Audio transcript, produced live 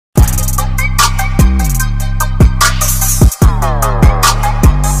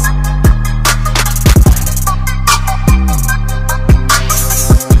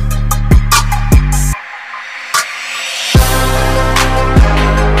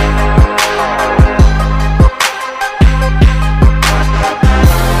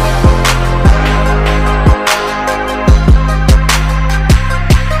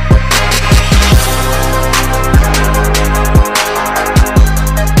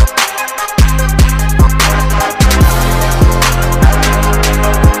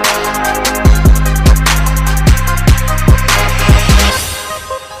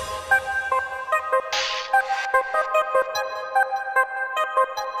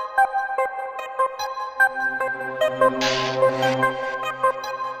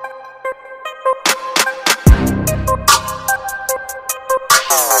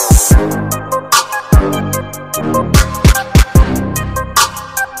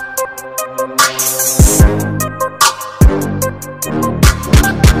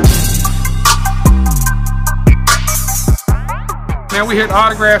Man, we hit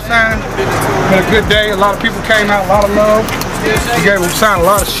autograph sign. Been a good day. A lot of people came out, a lot of love. We gave them signed a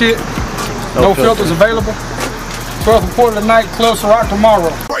lot of shit. No filters available. 12th and quarter tonight, clubs to rock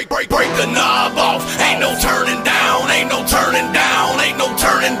tomorrow. Break the knob off. Ain't no turning down. Ain't no turning down. Ain't no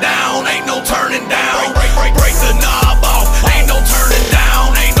turning down. Ain't no turning down. Break the knob off. Ain't no turning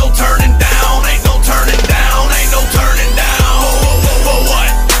down. Ain't no turning down. Ain't no turning down. Ain't no turning down. For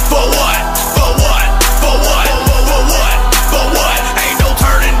what? For what? For what? For what? For what? For what? Ain't no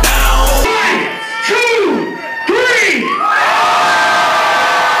turning down. 1, 2, 3.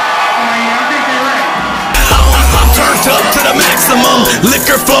 I'm turned up to the maximum.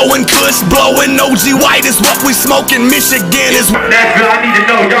 Liquor flowing, kush blowing. OG White is what we smoking. Michigan is. That's good. I need to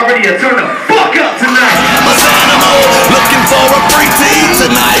know. Y'all ready to turn the fuck up tonight? I'm a animal, looking for a preteen.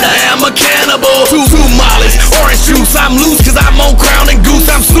 Tonight I am a cannibal. Two mollies, orange juice. I'm loose cause I'm on Crown and Goose.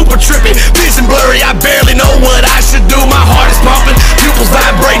 I'm super trippy, vision blurry. I barely know what I should do. My heart is pumping, pupils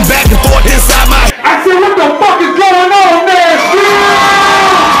vibrating back and forth inside my. I said, what the fuck is going on, man?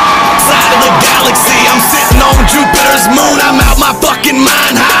 Side of the galaxy, I'm sitting on Jupiter's moon. I'm out my fucking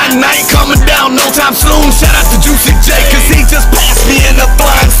mind high, and I ain't coming down no time soon. Shout out to Juicy J, cause he just passed me in a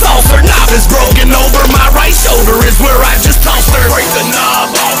flying saucer. Knob is broken over my right shoulder is where I just tossed her. Break the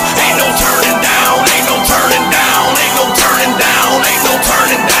knob off, ain't no turning down, ain't no turning down, ain't no turning down, ain't no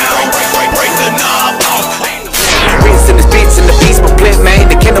turning down. Break the knob off. Rittz in this bitch in the beast, but Flint, man.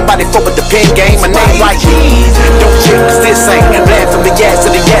 They can't nobody fuck with the pen game. My name like don't check cause this ain't black from the gas to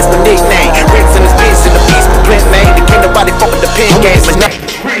the gas, my nickname. Rittz in this bitch in the beast, but Flint, man. They can't nobody fuck with the pen game. My name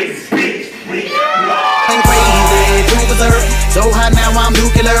crazy, so high now I'm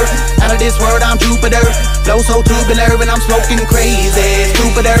nuclear. Out of this world I'm Jupiter. Flow so tubular and I'm smoking crazy,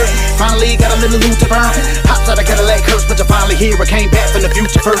 stupider. Finally got a little loot to burn. Hops out of Cadillac curse, but you finally here. I came back from the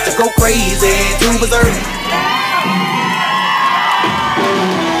future first to go crazy, too berserk.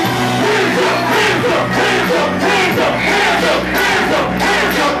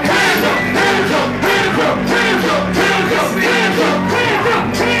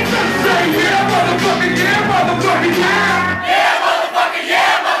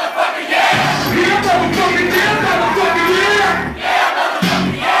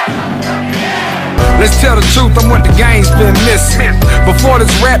 Let's tell the truth, I'm what the game's been missing. Before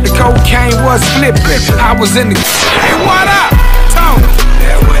this rap, the cocaine was flipping. I was in the. Hey, what up? Tone.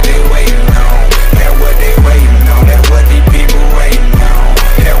 That's what they waiting on. That's what they waiting on. That's what these people waiting on.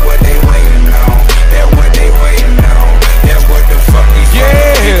 That's what they waiting on. That's what they waiting on. That's what the fuck these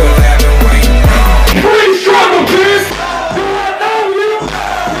people have been waiting on. Please struggle, bitch.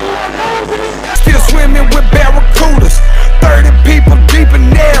 Still swimming with barracudas. 30 people deep and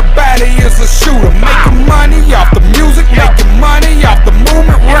everybody is a shooter. Making money off the music, making money off the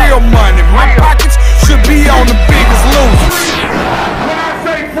movement, real money. My pockets should be on the biggest loser. When I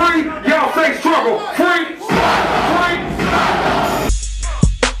say free, y'all say struggle. Free, free.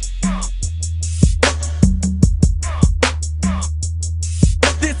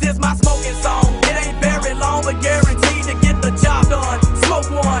 This is my smoking song. It ain't very long, but guaranteed to get the job done.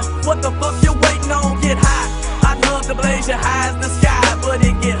 Smoke one. What the fuck you waiting on? Get high. I love to blaze your high as the sky, but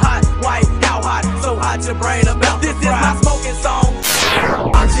it get hot. White, how hot? So hot your brain about this is my smoking song.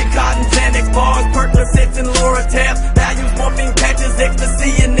 Oxycontin, Xanax bars, Percocets and Loratabs. Values, morphine patches,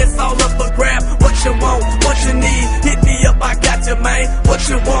 ecstasy, and it's all up for grab. What you want? What you need? Hit me up, I got you, man. What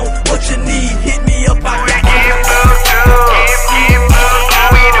you want? What you need? Hit me up, I got you.